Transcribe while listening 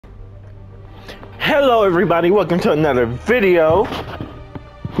Hello everybody, welcome to another video.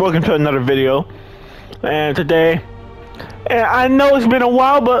 And today, and I know it's been a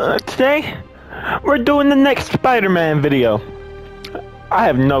while, but today we're doing the next Spider-Man video. I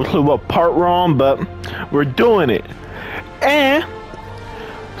have no clue what part we're on, but we're doing it. And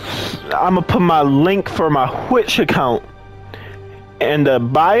I'm gonna put my link for my Twitch account in the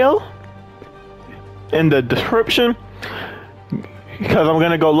bio, in the description, because I'm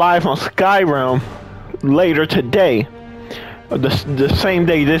gonna go live on Skyrim later today, the same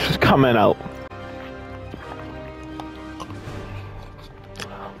day this is coming out.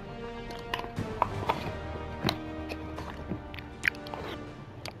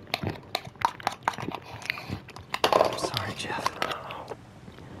 Sorry, Jeff.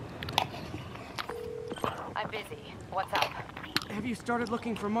 I'm busy. What's up? Have you started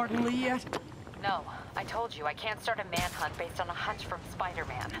looking for Martin Lee yet? No, I told you I can't start a manhunt based on a hunch from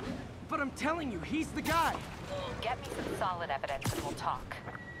Spider-Man. But I'm telling you, he's the guy. Get me some solid evidence and we'll talk.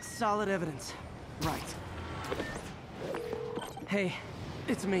 Solid evidence. Right. Hey,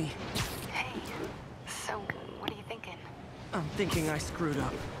 it's me. Hey, so what are you thinking? I'm thinking I screwed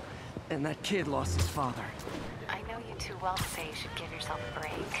up. And that kid lost his father. I know you too well to say you should give yourself a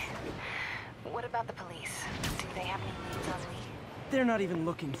break. What about the police? Do they have any leads on Lee? They're not even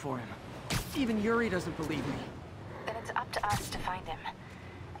looking for him. Even Yuri doesn't believe me. Then it's up to us to find him.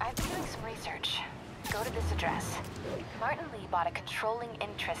 I've been doing some research. Go to this address. Martin Lee bought a controlling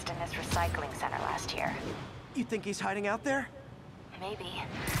interest in this recycling center last year. You think he's hiding out there? Maybe.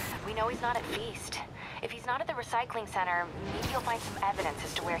 We know he's not at Feast. If he's not at the recycling center, maybe you'll find some evidence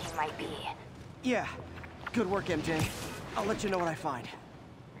as to where he might be. Yeah. Good work, MJ. I'll let you know what I find.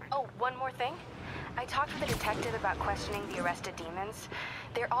 Oh, one more thing. I talked with a detective about questioning the arrested demons.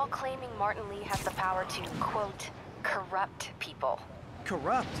 They're all claiming Martin Lee has the power to, quote, corrupt people.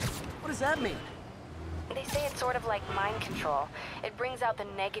 Corrupt? What does that mean? They say it's sort of like mind control. It brings out the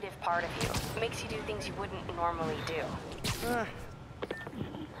negative part of you. Makes you do things you wouldn't normally do.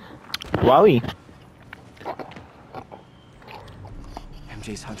 Wowie.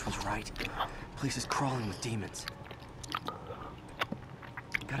 MJ's hunch was right. Place is crawling with demons.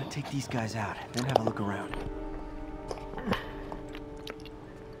 Gotta take these guys out, then have a look around.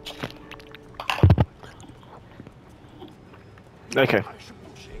 Okay.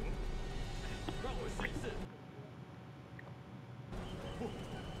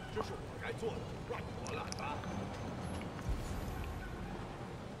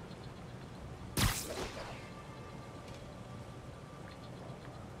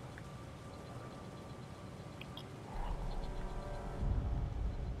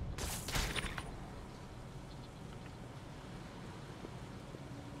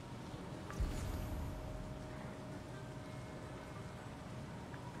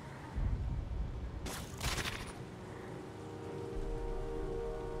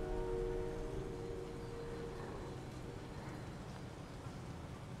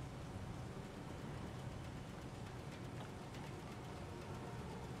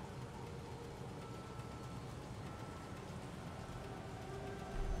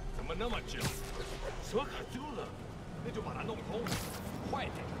那么久，车卡丢了，那就把它弄通。快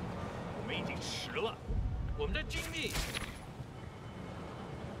点，我们已经迟了，我们的精力。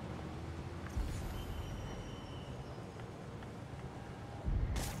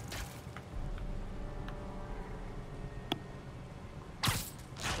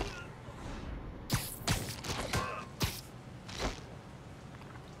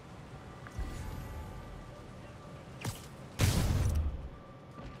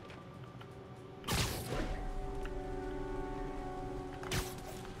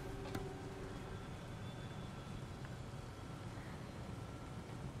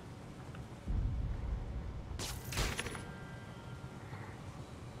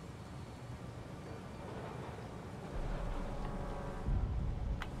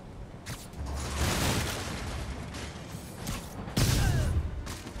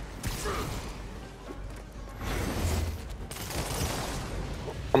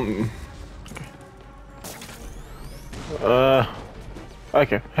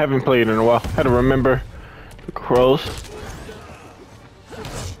Okay, haven't played in a while. Had to remember the crows.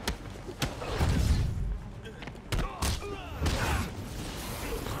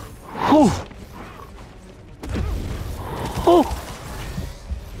 Whew. Whew.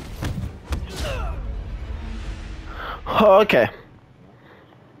 Okay.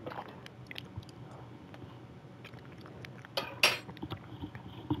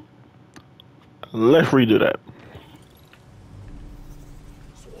 Let's redo that.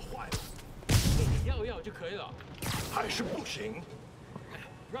 锁坏了，要就可以了，还是不行。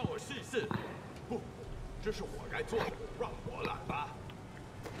让我试一试。不，这是我该做的，让我来吧。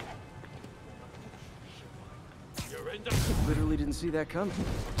有人在。 Literally didn't see that coming.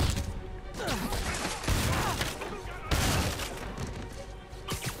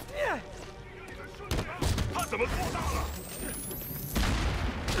 他怎么做到了？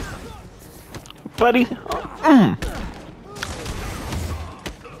 buddy.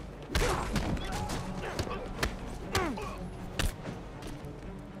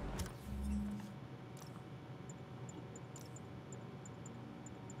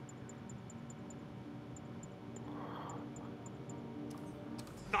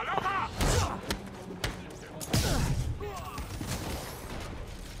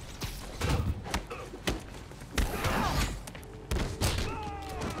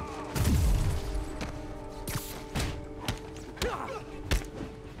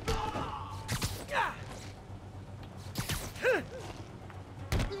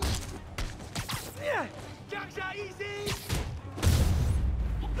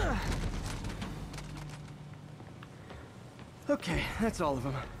 Okay, that's all of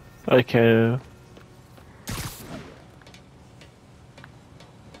them. Okay.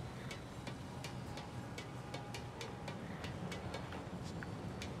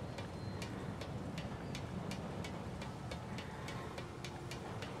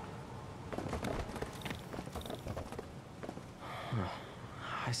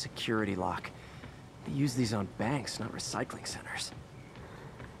 High security lock. They use these on banks, not recycling centers.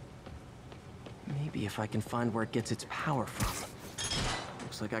 Maybe if I can find where it gets its power from.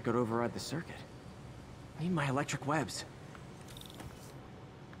 Looks like I could override the circuit. Need my electric webs.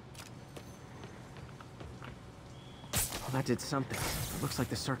 Well, that did something. Looks like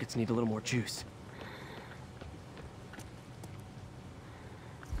the circuits need a little more juice.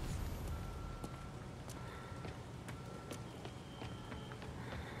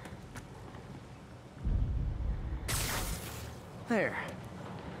 There.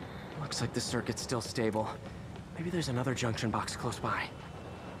 Looks like the circuit's still stable. Maybe there's another junction box close by.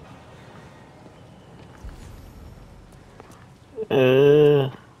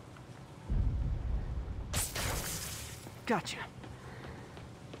 Gotcha.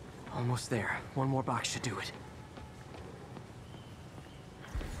 Almost there. One more box should do it.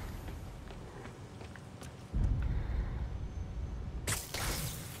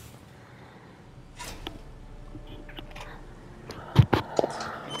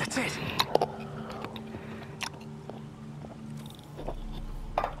 That's it.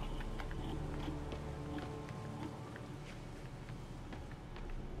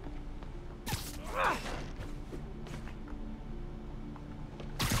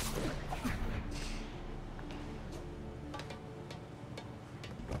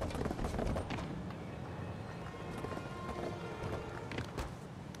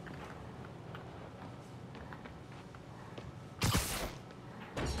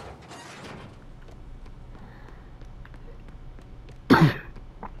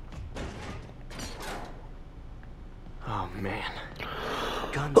 Oh man.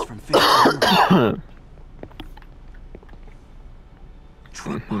 Guns from Fisk.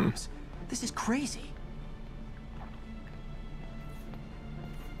 Truck bombs. This is crazy.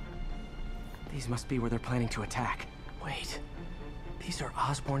 These must be where they're planning to attack. Wait. These are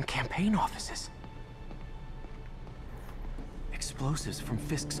Osborn campaign offices. Explosives from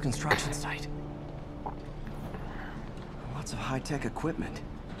Fisk's construction site. Lots of high-tech equipment.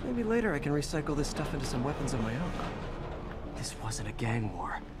 Maybe later I can recycle this stuff into some weapons of my own. This wasn't a gang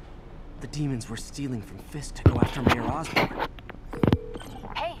war. The demons were stealing from Fisk to go after Mayor Osborn.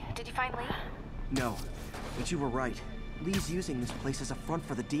 Hey, did you find Lee? No, but you were right. Lee's using this place as a front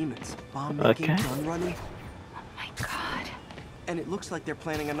for the demons. Bomb making, gun running. Oh my god. And it looks like they're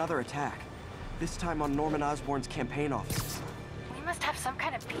planning another attack. This time on Norman Osborn's campaign offices. We must have some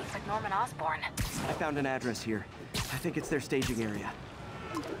kind of beef with Norman Osborn. I found an address here. I think it's their staging area.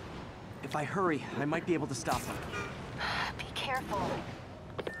 If I hurry, I might be able to stop them. Be careful.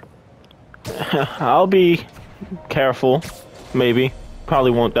 I'll be careful. Maybe.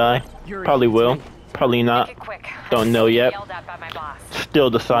 Probably won't die. Probably will. Probably not. Make it quick. Don't know yet. Yelled at by my boss. Still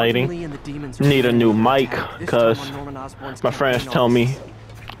deciding. Lee and the demons are Need a new planning mic an attack, this because time on Norman Osborn's my friends campaign tell me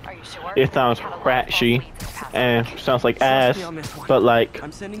Are you sure? it sounds We had a lot of false ratchy leads in the past and week. sounds like Trust ass, me on this one. but like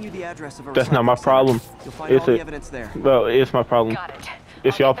I'm sending you the address of a that's not my recycling center. problem. You'll find Is all the it? evidence there. Well, it's my problem. Got it.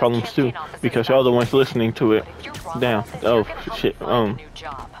 It's I'll y'all get those problems too, campaign offices because back y'all the to ones you. listening to it. But if you're wrong Damn. about this, Oh you're gonna help shit. me find a new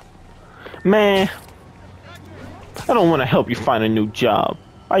job. Man, I don't want to help you find a new job.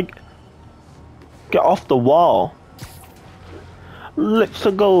 Like, get off the wall. Let's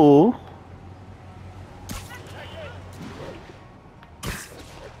go.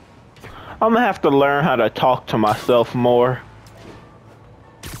 I'm gonna have to learn how to talk to myself more.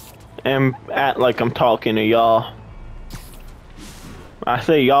 And act like I'm talking to y'all. I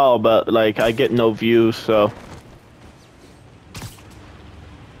say y'all, but like I get no views, so.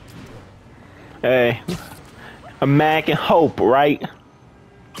 Hey, a man can hope, right?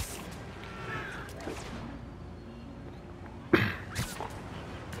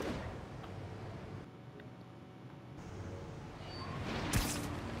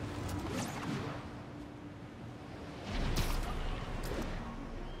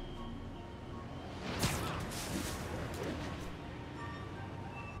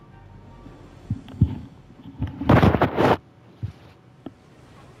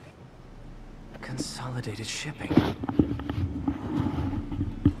 Consolidated shipping.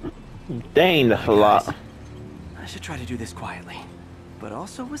 Dang, that's a lot. I should try to do this quietly, but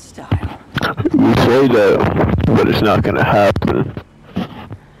also with style. You say that, but it's not gonna happen.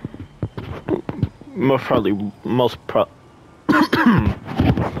 It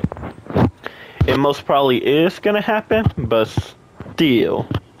most probably is gonna happen, but still.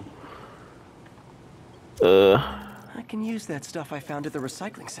 I can use that stuff I found at the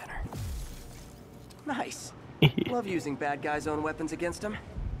recycling center. Nice. Love using bad guys' own weapons against them.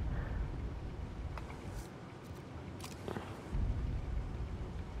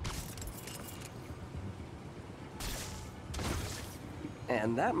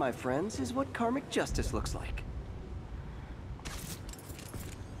 And that, my friends, is what karmic justice looks like.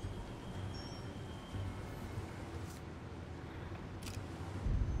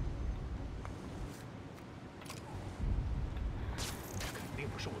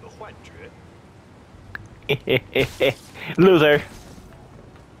 Loser.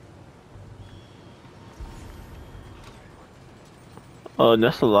 Oh,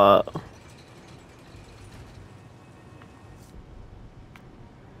 that's a lot.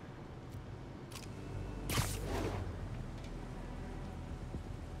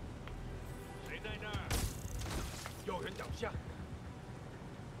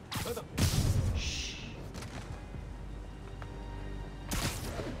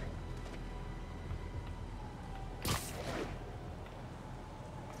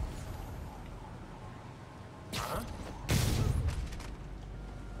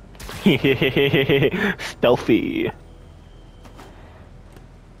 Stealthy.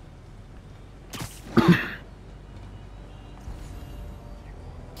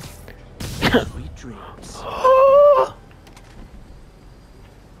 Sweet dreams.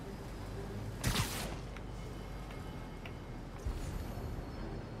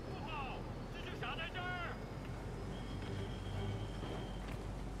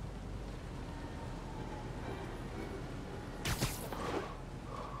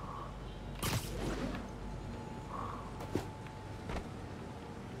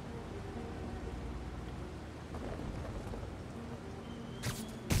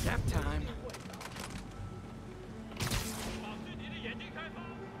 Nap time.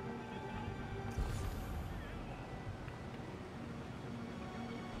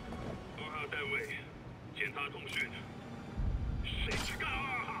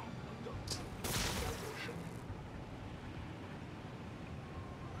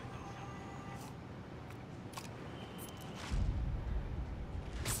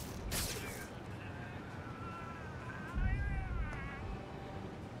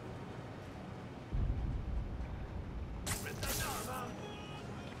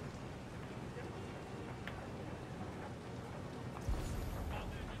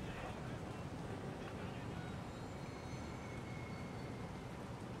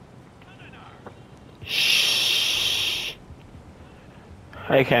 Shh.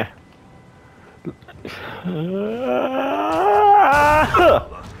 Okay.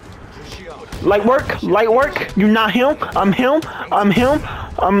 Light work, light work. You not him. I'm him. I'm him.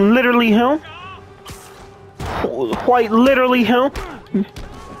 I'm literally him. Quite literally him.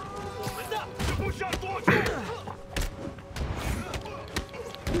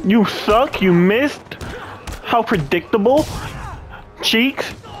 You suck. You missed. How predictable.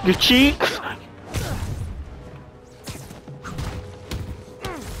 Cheeks. Your cheeks.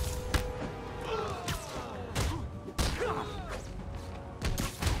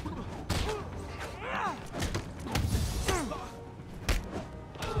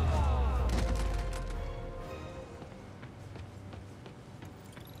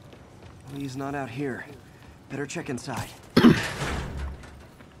 He's not out here. Better check inside.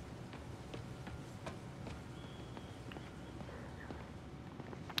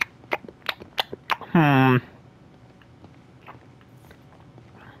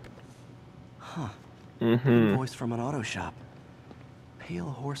 Huh. Invoice from an auto shop. Pale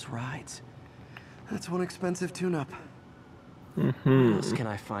Horse Rides. That's one expensive tune-up. What else can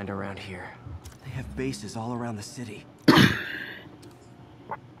I find around here? They have bases all around the city.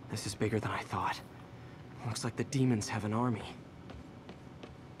 This is bigger than I thought. Looks like the demons have an army.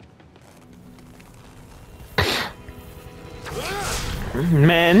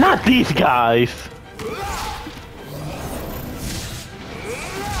 Man, not these guys.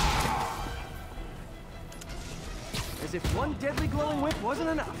 As if one deadly glowing whip wasn't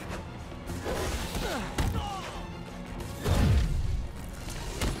enough.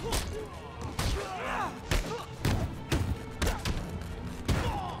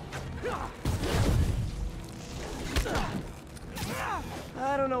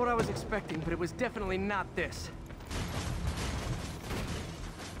 I don't know what I was expecting, but it was definitely not this.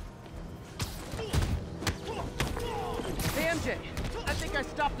 Hey MJ, I think I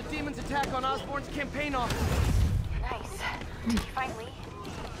stopped the demon's attack on Osborn's campaign office. Nice. Did you find Lee?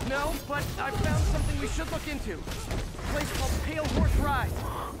 No, but I found something we should look into. A place called Pale Horse Rides.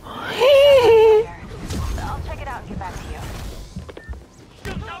 I'll check it out and get back to you.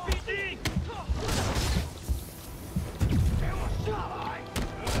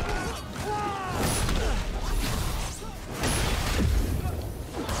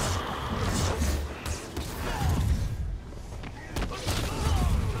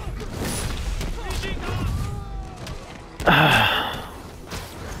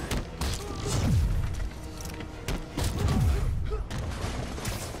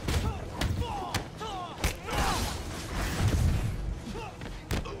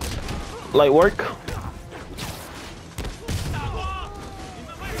 Light work.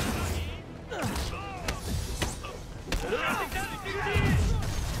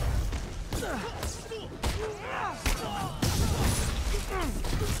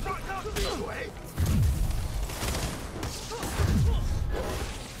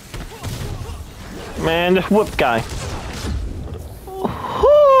 Man, this whip guy.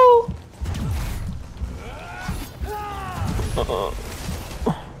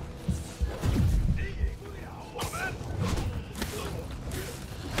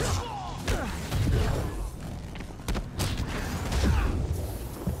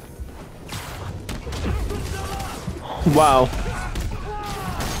 Wow.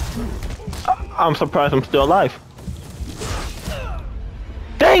 I'm surprised I'm still alive.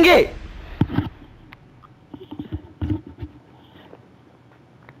 Dang it!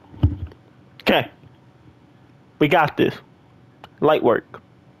 Okay. We got this. Light work.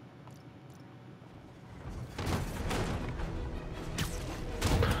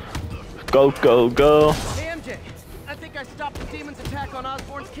 Go, go, go. Hey MJ, I think I stopped the demon's attack on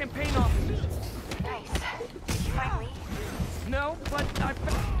Osborn's campaign offices. Nice. Did you find Lee? No, but I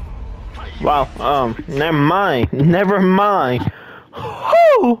found... Wow, never mind. Never mind.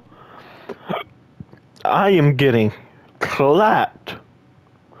 Whew! I am getting clapped.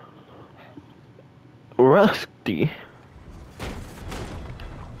 Rusty.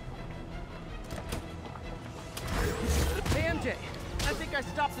 Hey MJ, I think I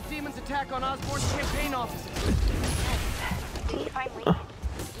stopped the demon's attack on Osborn's campaign offices. Did you find Lee?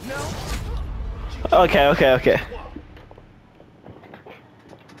 No, Okay, okay, okay.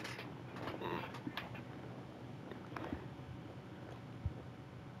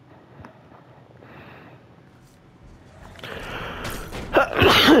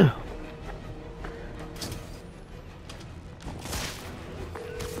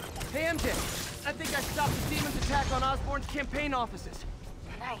 hey MJ, I think I stopped the demon's attack on Osborn's campaign offices.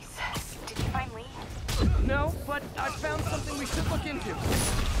 Nice. Did you find Lee? No, but I found something we should look into.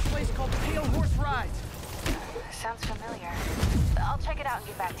 A place called Pale Horse Rides. Sounds familiar. I'll check it out and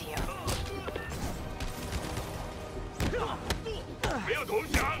get back to you. 不要投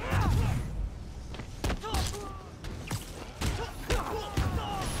降！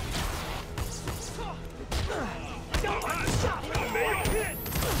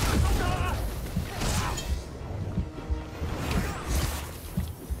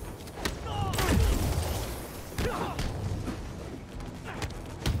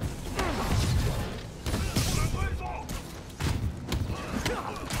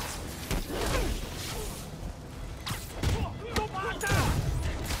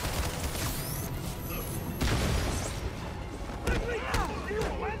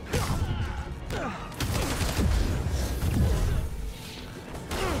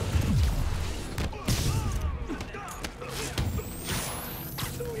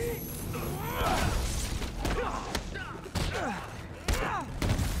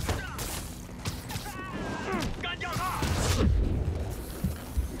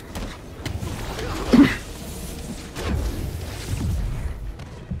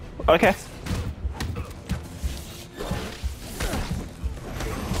 Okay.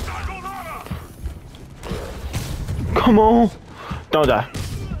 Come on. Don't die.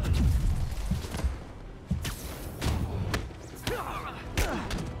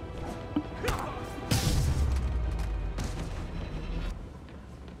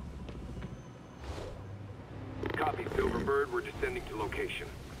 Copy, Silverbird. We're descending to location.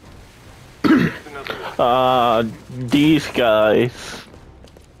 Here's another one. These guys.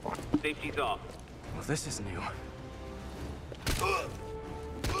 Safety's off. Well, this is new.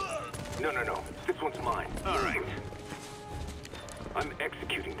 No. This one's mine. All right. I'm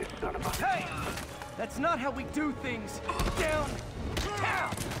executing this son of a... Hey! That's not how we do things. Down!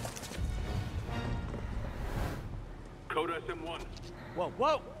 Down! Code SM1.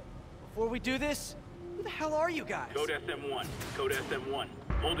 Whoa! Before we do this, who the hell are you guys? Code SM1. Code SM1.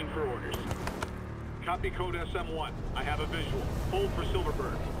 Holding for orders. Copy Code SM1. I have a visual. Hold for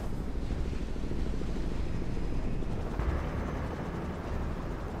Silverbird.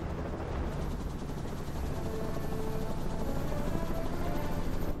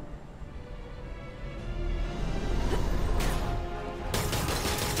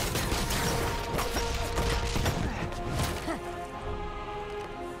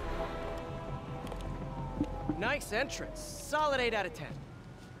 Nice entrance. Solid 8 out of 10.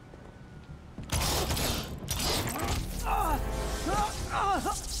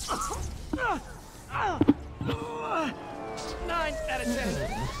 9 out of 10.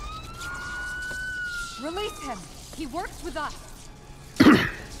 Release him. He works with us.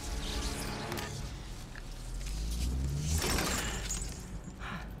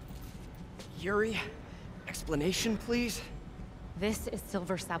 Yuri, explanation, please? This is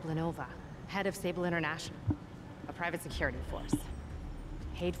Silver Sablinova, head of Sable International, a private security force.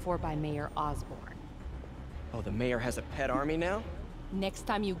 Paid for by Mayor Osborn. Oh, the mayor has a pet army now? Next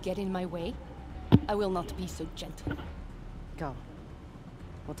time you get in my way, I will not be so gentle. Go.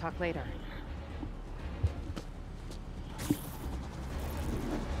 We'll talk later.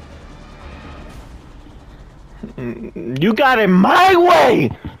 You got in my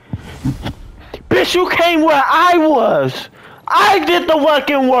way! Bitch, you came where I was! I did the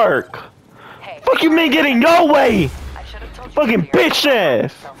fucking work! Hey, Fuck you mean getting your way! I should have told you Fucking earlier bitch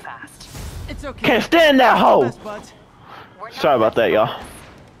ass! so fast. It's okay. Can't stand that hoe! Best buds. We're not Sorry about that, y'all.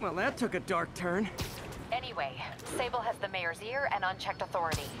 Well, that took a dark turn. Anyway, Sable has the mayor's ear and unchecked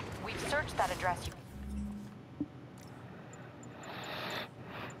authority. We've searched that address.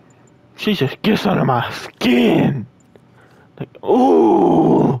 She just gets under my skin! Like,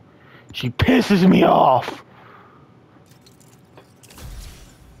 ooh! She pisses me off!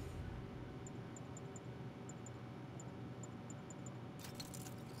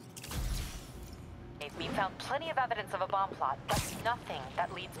 We found plenty of evidence of a bomb plot, but nothing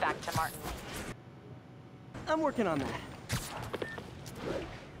that leads back to Martin Lee. I'm working on that.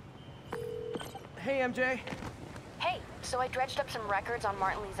 Hey, MJ. Hey, so I dredged up some records on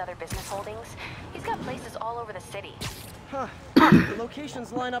Martin Lee's other business holdings. He's got places all over the city. Huh. The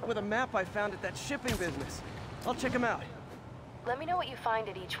locations line up with a map I found at that shipping business. I'll check them out. Let me know what you find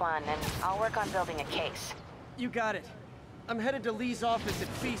at each one, and I'll work on building a case. You got it. I'm headed to Lee's office at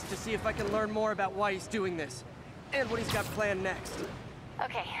Feast to see if I can learn more about why he's doing this. And what he's got planned next.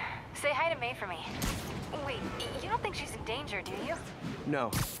 Okay, say hi to May for me. Wait, you don't think she's in danger, do you?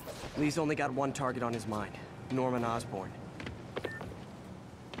 No. Lee's only got one target on his mind. Norman Osborn.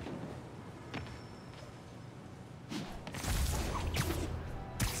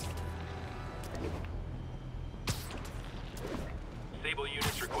 Sable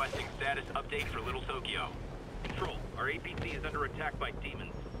units requesting status update for Little Tokyo. Control, our APC is under attack by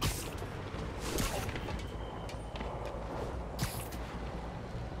demons.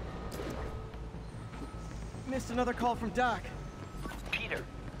 Missed another call from Doc. Peter,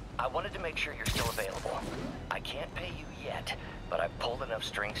 I wanted to make sure you're still available. I can't pay you yet, but I've pulled enough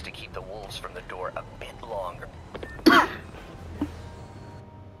strings to keep the wolves from the door a bit longer.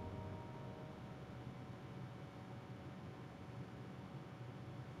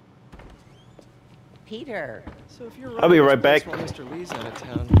 Peter. So if you're I'll be right back. while Mr. Lee's out of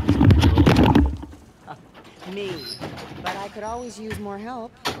town. Me. But I could always use more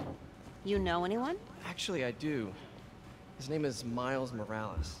help. You know anyone? Actually, I do. His name is Miles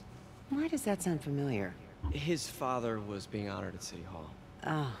Morales. Why does that sound familiar? His father was being honored at City Hall.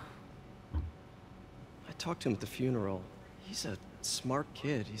 Oh, I talked to him at the funeral. He's a smart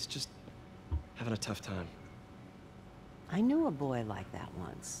kid. He's just having a tough time. I knew a boy like that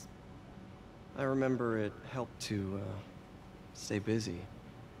once. I remember it helped to, stay busy.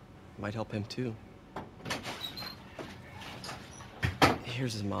 Might help him too.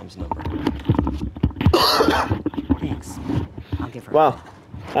 Here's his mom's number. Thanks. I'll give her. Wow,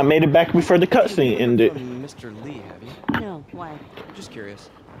 I made it back before the cutscene ended. From Mr. Lee, have you? No, why? Just curious.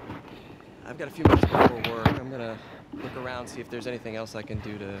 I've got a few minutes before work. I'm gonna look around, see if there's anything else I can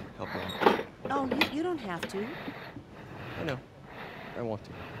do to help you. Oh, you don't have to. I know. I want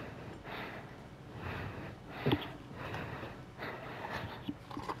to.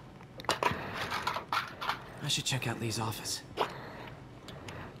 I should check out Lee's office.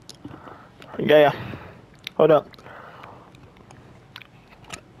 Yeah. Hold up.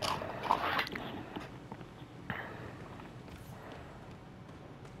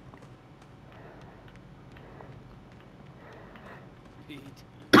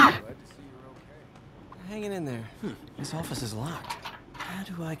 Hanging in there. His office is locked. How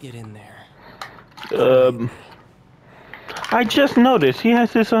do I get in there? I just noticed he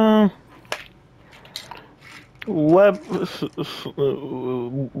has this web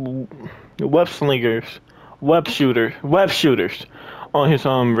shooters on his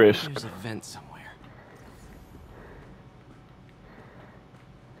wrist. There's a vent somewhere.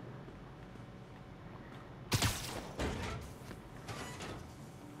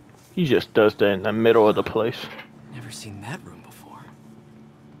 He just does that in the middle of the place. Never seen that room before.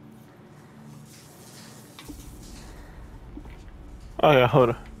 Oh yeah, hold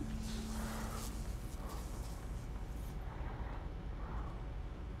on.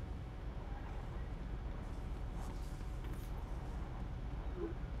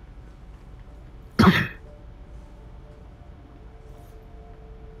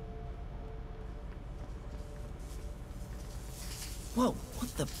 Whoa,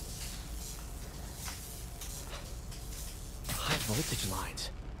 what the? High voltage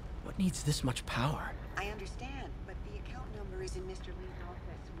lines. What needs this much power? I understand, but the account number is in Mr. Lee's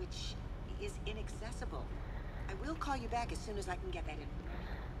office, which is inaccessible. I will call you back as soon as I can get that information.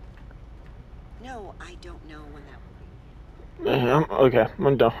 No, I don't know when that will be. Okay,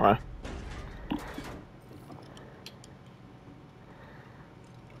 I'm done. All right.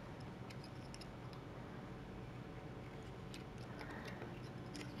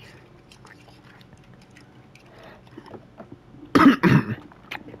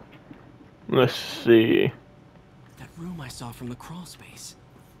 Let's see. That room I saw from the crawl space.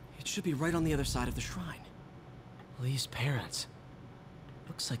 It should be right on the other side of the shrine. Lee's parents.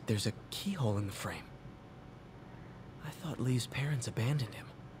 Looks like there's a keyhole in the frame. I thought Lee's parents abandoned him.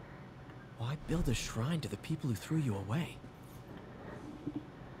 Why build a shrine to the people who threw you away?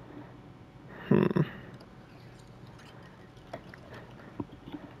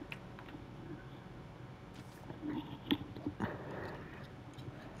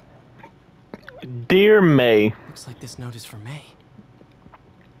 Dear May. Looks like this note is for May.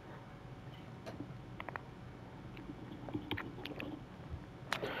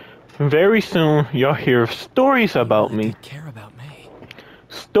 Very soon, you'll hear stories about me. Did care about May.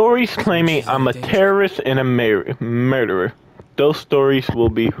 Stories claiming I'm a terrorist and a murderer. Those stories will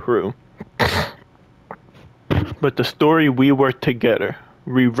be true. But the story we wrote together,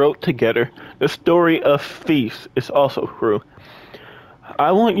 the story of Feast, is also true.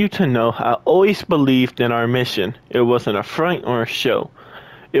 I want you to know I always believed in our mission. It wasn't a front or a show.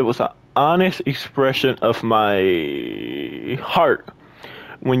 It was an honest expression of my heart.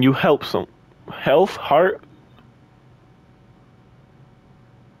 When you help someone,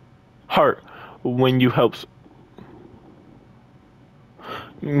 when you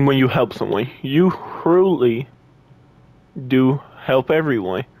help someone, you truly do help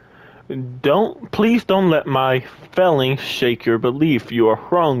everyone. Please don't let my feelings shake your belief. You are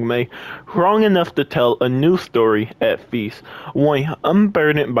wrong, May. Wrong enough to tell a new story at Feast. One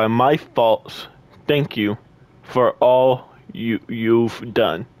unburdened by my faults. Thank you for all you've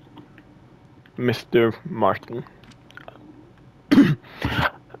done, Mr. Martin.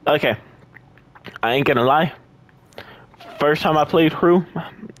 Okay, I ain't gonna lie. First time I played through,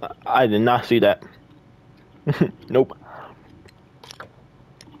 I did not see that. Nope.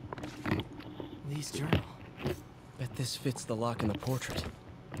 Lee's journal. Bet this fits the lock in the portrait.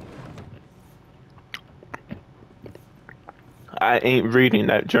 I ain't reading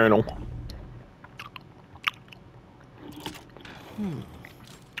that journal.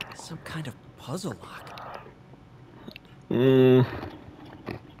 Some kind of puzzle lock.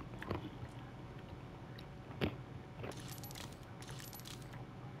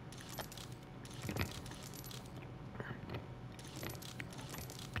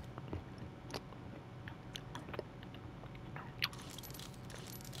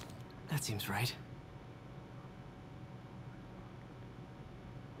 That seems right.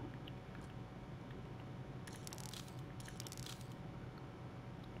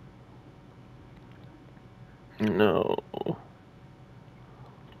 No.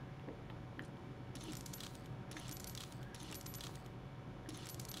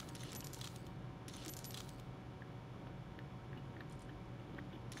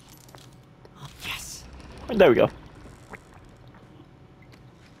 Yes. There we go.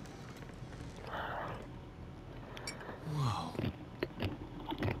 Whoa.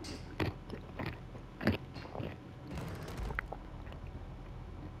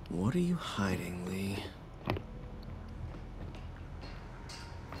 What are you hiding, Lee?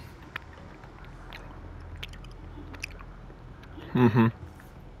 Mm-hmm.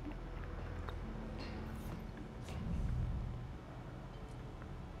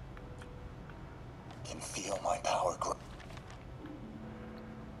 Can feel my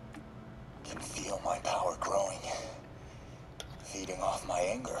power growing, feeding off my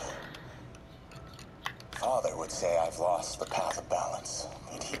anger. Father would say I've lost the path of balance,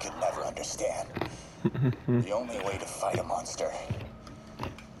 but he could never understand. The only way to fight a monster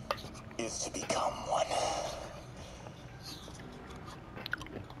is to become one.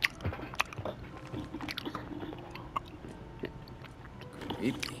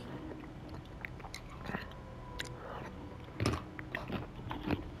 Creepy.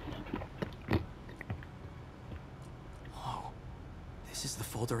 Whoa. This is the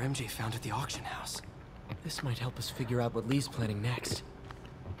folder MJ found at the auction house. This might help us figure out what Lee's planning next.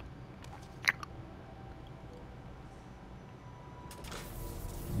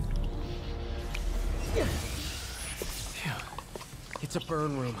 Phew. It's a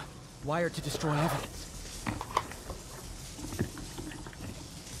burn room, wired to destroy evidence.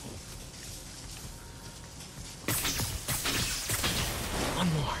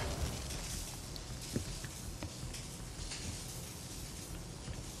 One more.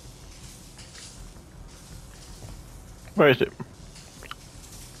 Where is it?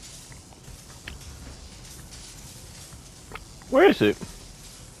 Where is it?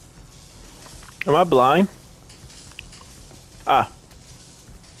 Am I blind? Ah.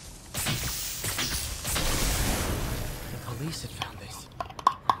 The police had found this.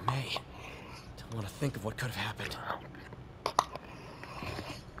 Or May. Don't want to think of what could have happened.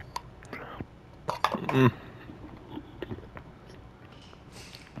 Mm.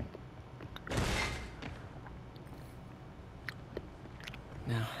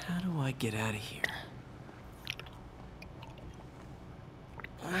 Now, how do I get out of here?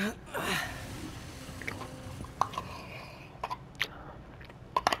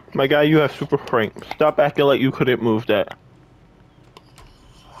 My guy, you have super strength. Stop acting like you couldn't move that.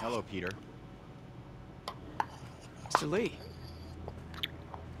 Hello, Peter. Mr. Lee.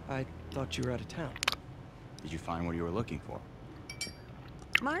 I thought you were out of town. Did you find what you were looking for?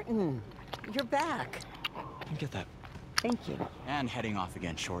 Martin, you're back. You get that. Thank you. And heading off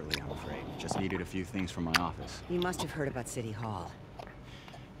again shortly, I'm afraid. Just needed a few things from my office. You must have heard about City Hall.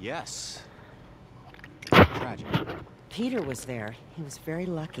 Yes. Tragic. Peter was there. He was very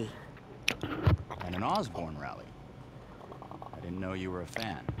lucky. And an Osborn rally. I didn't know you were a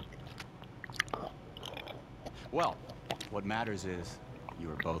fan. Well, what matters is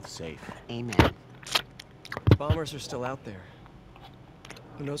you are both safe. Amen. Bombers are still out there.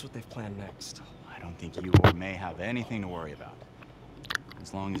 Who knows what they've planned next? I don't think you or May have anything to worry about.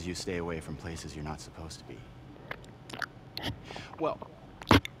 As long as you stay away from places you're not supposed to be. Well,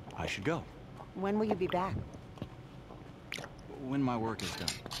 I should go. When will you be back? When my work is done.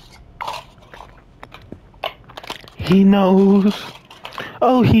 He knows.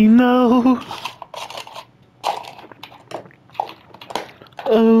 Oh, he knows.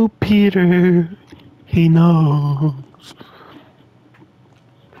 Oh, Peter. He knows.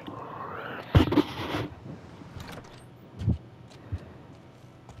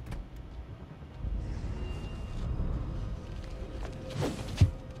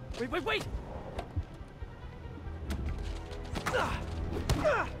 Wait!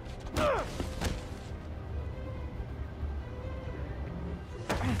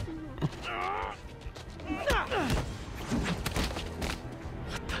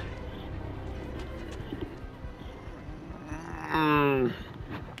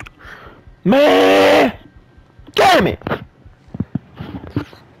 Man! Damn it!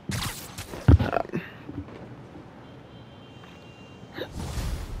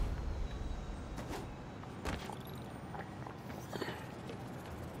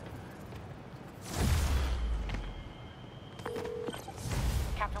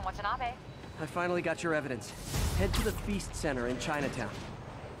 Captain Watanabe, I finally got your evidence. Head to the Feast Center in Chinatown.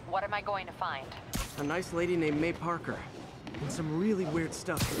 what am I going to find? A nice lady named May Parker. And some really weird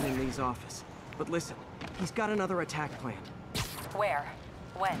stuff hidden in Lee's office. But listen, he's got another attack planned. Where?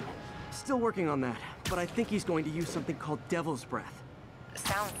 When? Still working on that, but I think he's going to use something called Devil's Breath.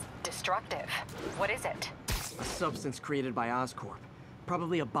 Sounds destructive. What is it? A substance created by Oscorp.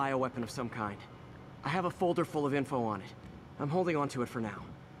 Probably a bioweapon of some kind. I have a folder full of info on it. I'm holding on to it for now.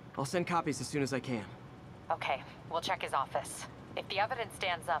 I'll send copies as soon as I can. Okay, we'll check his office. If the evidence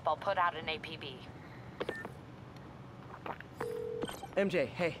stands up, I'll put out an APB. MJ,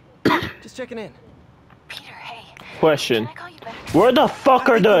 hey. Just checking in. Peter, hey. Question. Can I call you back? Where the fuck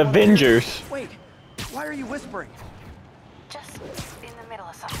are the Avengers? Wait, why are you whispering? Just in the middle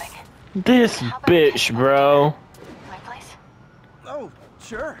of something. This bitch, bro. My place? Oh,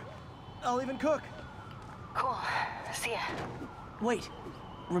 sure. I'll even cook. Cool. See ya. Wait,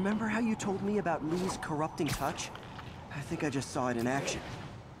 remember how you told me about Lee's corrupting touch? I think I just saw it in action.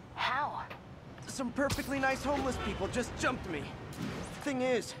 How? Some perfectly nice homeless people just jumped me. Thing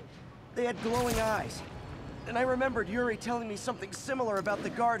is, they had glowing eyes. And I remembered Yuri telling me something similar about the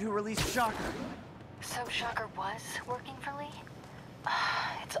guard who released Shocker. So Shocker was working for Lee?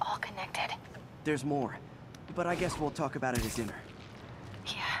 It's all connected. There's more, but I guess we'll talk about it at dinner.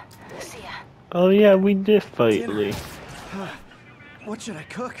 Yeah. See ya. Oh yeah, we did fight Dinner. Lee. What should I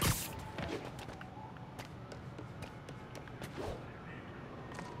cook?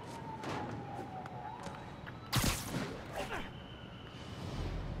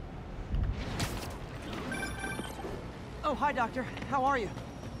 Oh, hi, Doctor. How are you?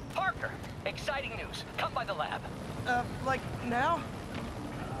 Parker, exciting news. Come by the lab. Like now?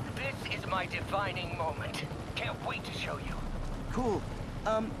 This is my defining moment. Can't wait to show you. Cool.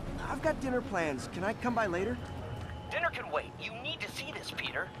 I've got dinner plans. Can I come by later? Dinner can wait. You need to see this,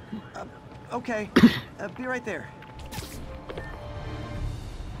 Peter. Okay. Be right there.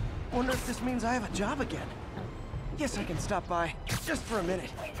 Wonder if this means I have a job again. Guess I can stop by, just for a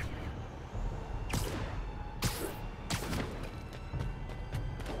minute.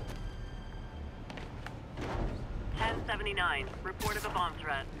 Report of a bomb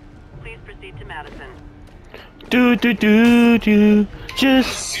threat. Please proceed to Madison. Do.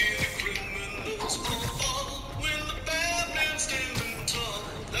 Just.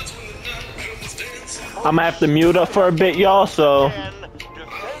 I'm gonna have to mute up for a bit, y'all, so.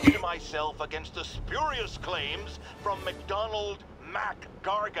 Defend myself against the spurious claims from McDonald Mac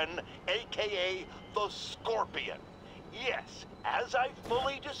Gargan, aka the Scorpion. Yes, as I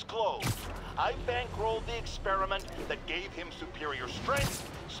fully disclosed, I bankrolled the experiment that gave him superior strength,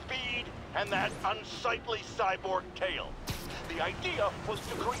 speed, and that unsightly cyborg tail. The idea was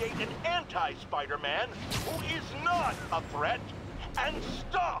to create an anti-Spider-Man who is not a threat and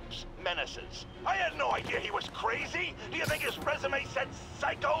stops menaces. I had no idea he was crazy. Do you think his resume said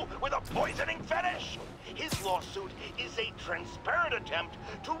psycho with a poisoning fetish? His lawsuit is a transparent attempt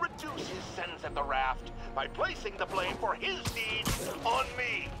to reduce his sentence at the raft by placing the blame for his deeds on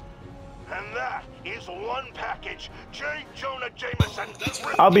me. And that is one package J. Jonah Jameson.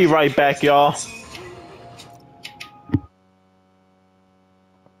 I'll be right back, y'all.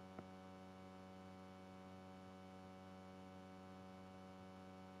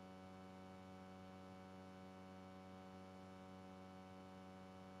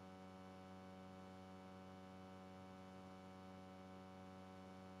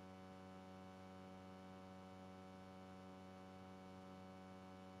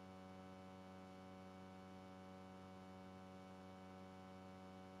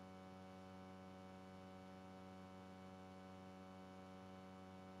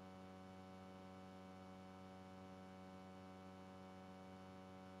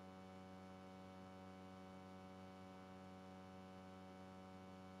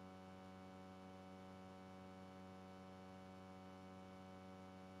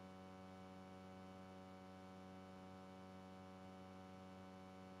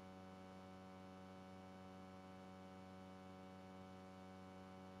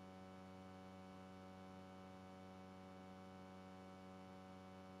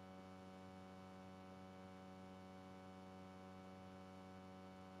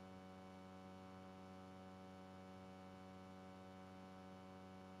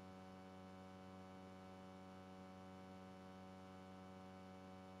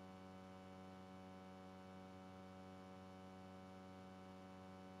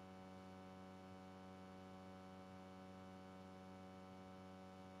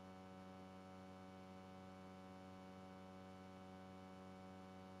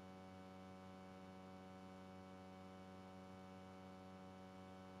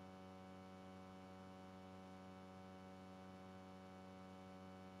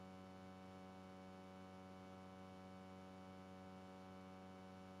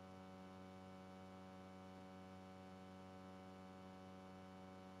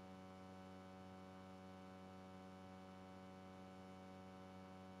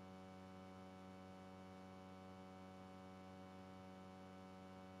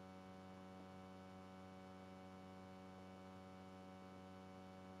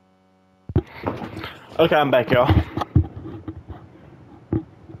 Okay, I'm back, y'all.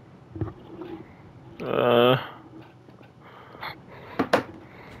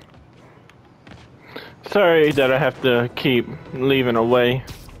 Sorry that I have to keep leaving away.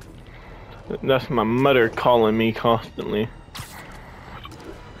 That's my mother calling me constantly.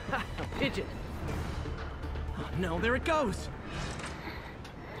 Ha! A pigeon! Oh no, there it goes!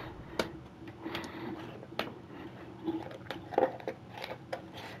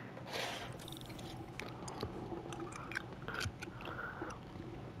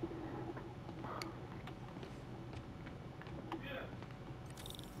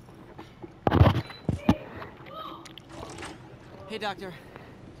 Hey, Doctor.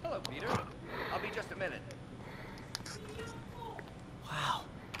 Hello, Peter. I'll be just a minute. Wow.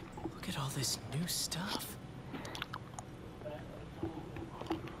 Look at all this new stuff.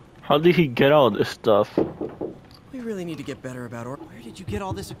 How did he get all this stuff? We really need to get better about where did you get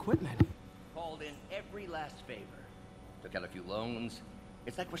all this equipment? Called in every last favor. Took out a few loans.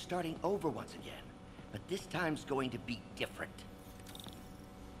 It's like we're starting over once again. But this time's going to be different.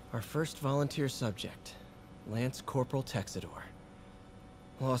 Our first volunteer subject, Lance Corporal Texador.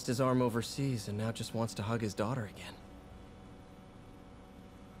 Lost his arm overseas and now just wants to hug his daughter again.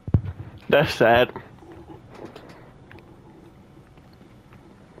 That's sad.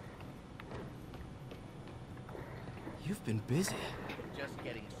 You've been busy. Just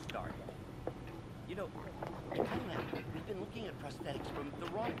getting started. You know, we've been looking at prosthetics from the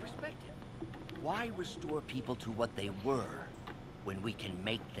wrong perspective. Why restore people to what they were when we can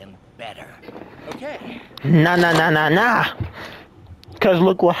make them better? Okay. Nah. Cause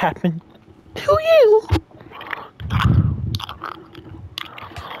look what happened to you.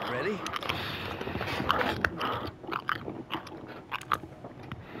 Ready?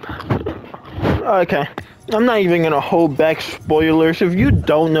 Okay. I'm not even gonna hold back spoilers. If you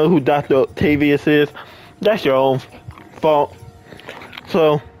don't know who Dr. Octavius is, that's your own fault.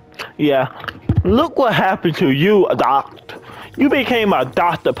 So, yeah. Look what happened to you, Doc. You became a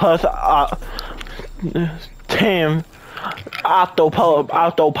Doctopus,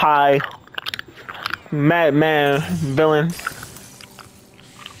 Octopi, madman, villain.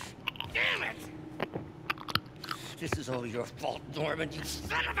 Damn it! This is all your fault, Norman, you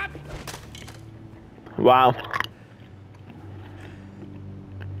son of a... Wow.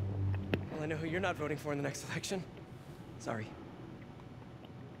 Well, I know who you're not voting for in the next election. Sorry.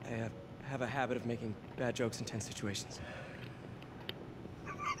 I have a habit of making bad jokes in tense situations.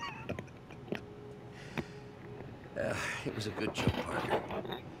 It was a good joke, Parker.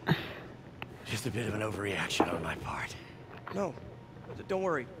 Just a bit of an overreaction on my part. No, don't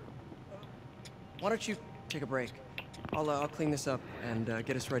worry. Why don't you take a break? I'll clean this up and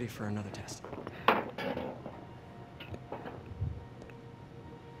get us ready for another test.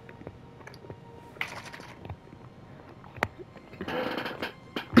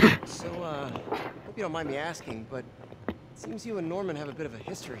 So, hope you don't mind me asking, but it seems you and Norman have a bit of a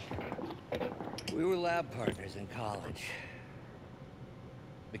history. We were lab partners in college.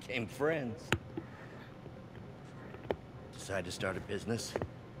 Became friends. Decided to start a business.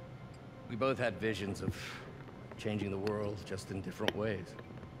 We both had visions of changing the world, just in different ways.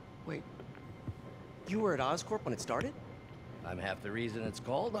 Wait, you were at Oscorp when it started? I'm half the reason it's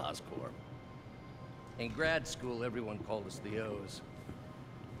called Oscorp. In grad school, everyone called us the O's.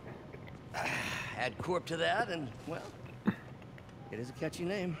 Add Corp to that, and, well, it is a catchy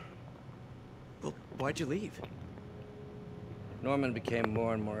name. Well, why'd you leave? Norman became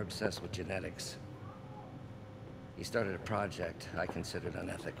more and more obsessed with genetics. He started a project I considered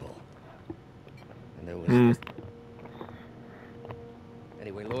unethical. And there was...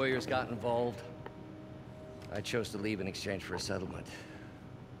 Anyway, lawyers got involved. I chose to leave in exchange for a settlement.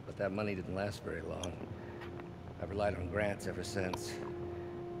 But that money didn't last very long. I've relied on grants ever since.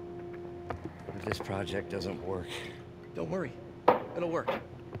 If this project doesn't work... Don't worry. It'll work.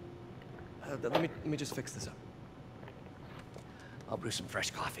 Let me just fix this up. I'll brew some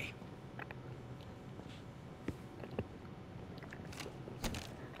fresh coffee.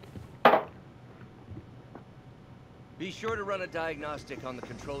 Be sure to run a diagnostic on the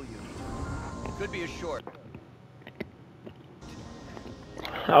control unit. It could be a short.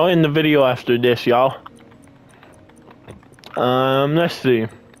 I'll end the video after this, y'all. Let's see.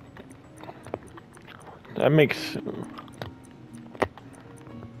 That makes...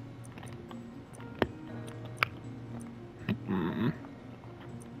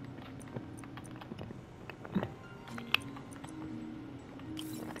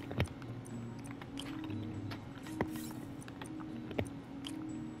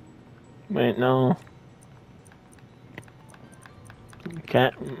 Wait, no.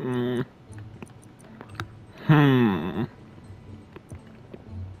 Can't.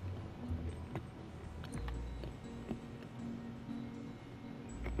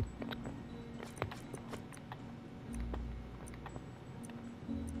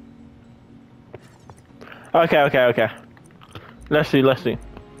 Okay. Let's see.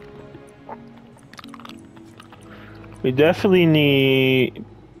 We definitely need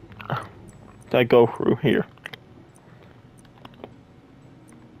to go through here.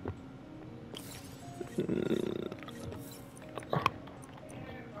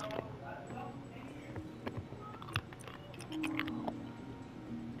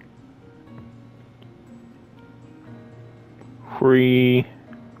 Three.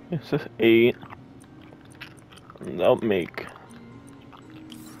 This is 8. That'll make.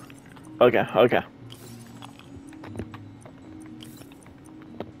 Okay.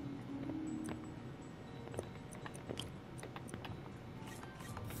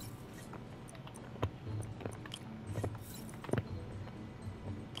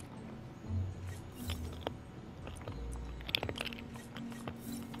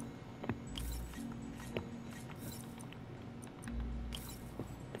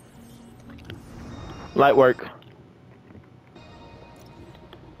 Light work.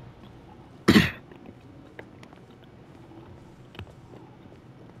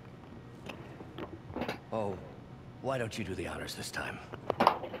 Oh, why don't you do the honors this time?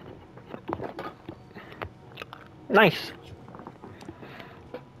 Nice.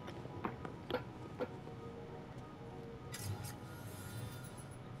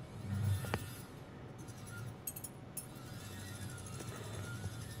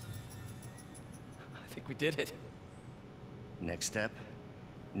 I think we did it. Next step,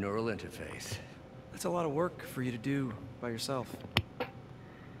 neural interface. That's a lot of work for you to do by yourself.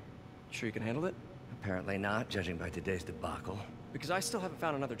 Sure you can handle it? Apparently not, judging by today's debacle. Because I still haven't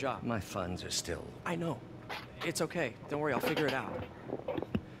found another job. My funds are still... I know. It's okay. Don't worry, I'll figure it out.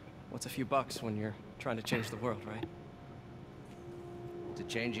 What's a few bucks when you're trying to change the world, right? To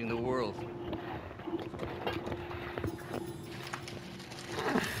changing the world.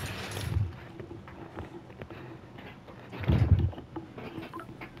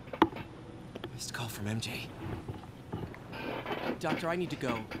 Missed call from MJ. Doctor, I need to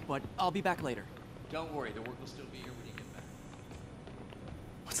go, but I'll be back later. Don't worry, the work will still be here when you get back.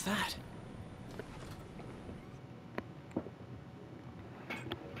 What's that?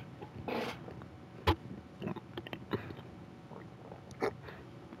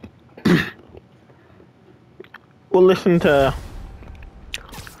 We'll listen to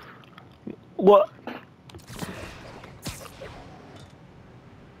what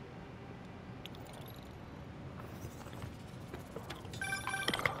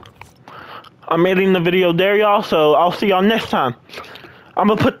I'm editing the video there, y'all, so I'll see y'all next time. I'm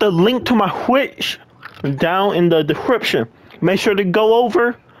gonna put the link to my Twitch down in the description. Make sure to go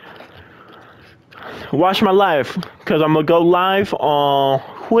over, watch my live, because I'm gonna go live on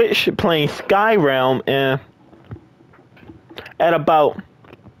Twitch playing Skyrim and at about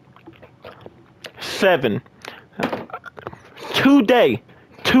 7. Today,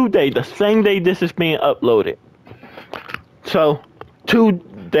 the same day this is being uploaded. So,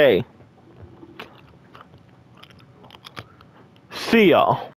 today. See y'all.